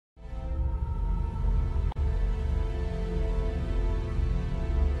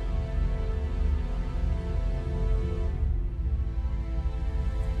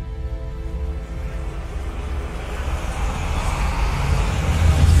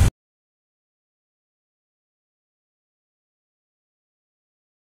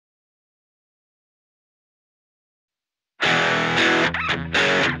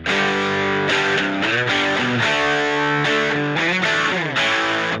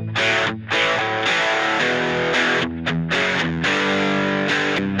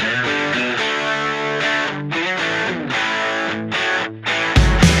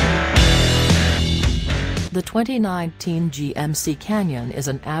2019 GMC Canyon is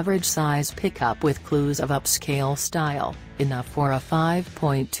an average-size pickup with clues of upscale style, enough for a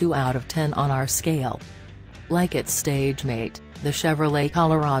 5.2 out of 10 on our scale. Like its stage mate, the Chevrolet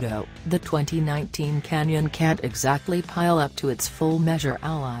Colorado, the 2019 Canyon can't exactly pile up to its full measure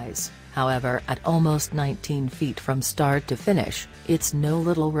allies. However, at almost 19 feet from start to finish, it's no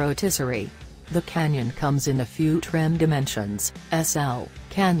little rotisserie. The Canyon comes in a few trim dimensions: SL,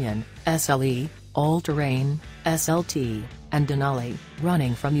 Canyon, SLE, All-Terrain, SLT, and Denali,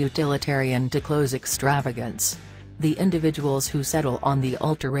 running from utilitarian to close extravagance. The individuals who settle on the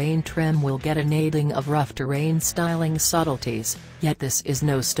all-terrain trim will get a nadding of rough terrain styling subtleties, yet this is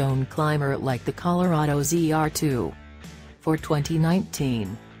no stone climber like the Colorado ZR2. For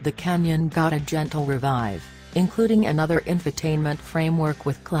 2019, the Canyon got a gentle revive, including another infotainment framework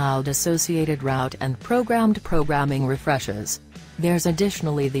with cloud-associated route and programming refreshes. There's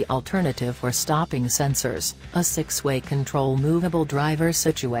additionally the alternative for stopping sensors, a 6-way control movable driver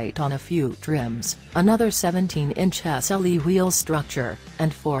situate on a few trims, another 17-inch SLE wheel structure,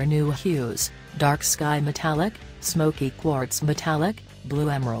 and 4 new hues: dark sky metallic, smoky quartz metallic, blue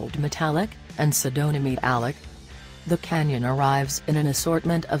emerald metallic, and Sedona metallic. The Canyon arrives in an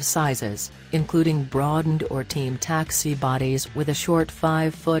assortment of sizes, including broadened or team taxi bodies with a short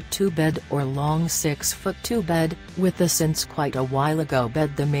 5'2" bed or long 6'2" bed, with the since quite a while ago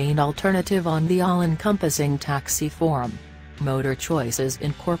bed the main alternative on the all-encompassing taxi form. Motor choices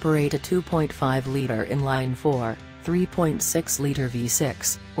incorporate a 2.5-liter inline-4, 3.6-liter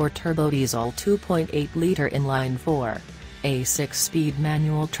V6, or turbodiesel 2.8-liter inline-4. A 6-speed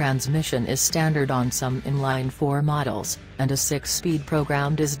manual transmission is standard on some inline-4 models, and a 6-speed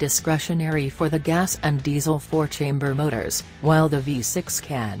programmed is discretionary for the gas and diesel 4-chamber motors, while the V6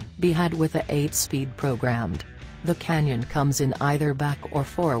 can be had with a 8-speed programmed. The Canyon comes in either back or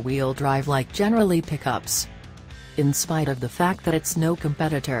 4-wheel drive like generally pickups. In spite of the fact that it's no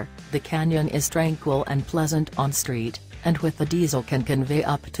competitor, the Canyon is tranquil and pleasant on street, and with the diesel can convey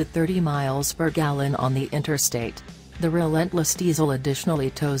up to 30 miles per gallon on the interstate. The relentless diesel additionally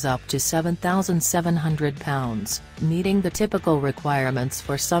tows up to 7,700 pounds, meeting the typical requirements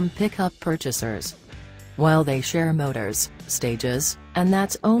for some pickup purchasers. While they share motors, stages, and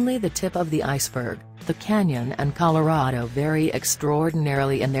that's only the tip of the iceberg, the Canyon and Colorado vary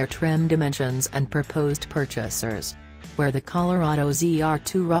extraordinarily in their trim dimensions and proposed purchasers. Where the Colorado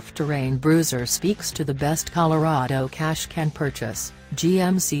ZR2 rough terrain bruiser speaks to the best Colorado cash can purchase,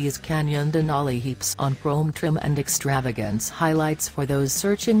 GMC's Canyon Denali heaps on chrome trim and extravagance highlights for those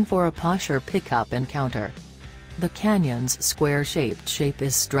searching for a posher pickup encounter. The Canyon's square-shaped shape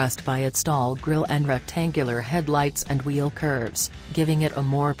is stressed by its tall grille and rectangular headlights and wheel curves, giving it a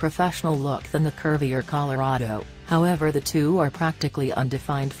more professional look than the curvier Colorado. However, the two are practically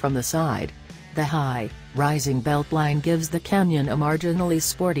undefined from the side. The high, rising beltline gives the Canyon a marginally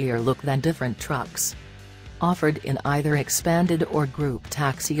sportier look than different trucks. Offered in either expanded or group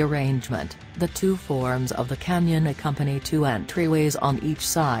taxi arrangement, the two forms of the Canyon accompany 2 entryways on each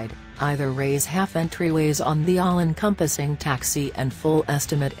side, either raise half entryways on the all-encompassing taxi and full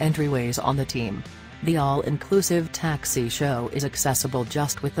estimate entryways on the team. The all-inclusive taxi show is accessible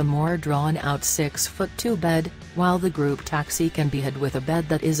just with a more drawn-out 6'2" bed, while the group taxi can be had with a bed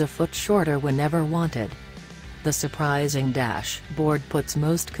that is a foot shorter whenever wanted. The surprising dashboard puts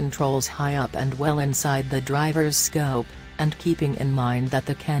most controls high up and well inside the driver's scope, and keeping in mind that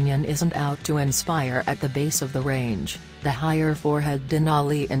the Canyon isn't out to inspire at the base of the range, the higher forehead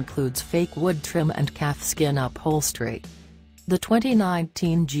Denali includes fake wood trim and calfskin upholstery. The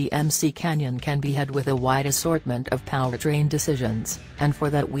 2019 GMC Canyon can be had with a wide assortment of powertrain decisions, and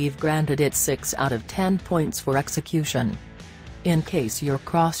for that we've granted it 6 out of 10 points for execution. In case you're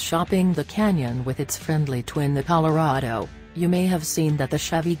cross-shopping the Canyon with its friendly twin the Colorado, you may have seen that the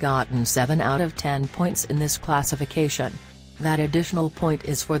Chevy gotten 7 out of 10 points in this classification. That additional point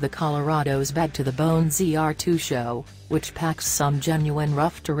is for the Colorado's bed-to-the-bone ZR2 show, which packs some genuine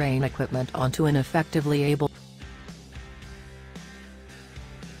rough terrain equipment onto an effectively able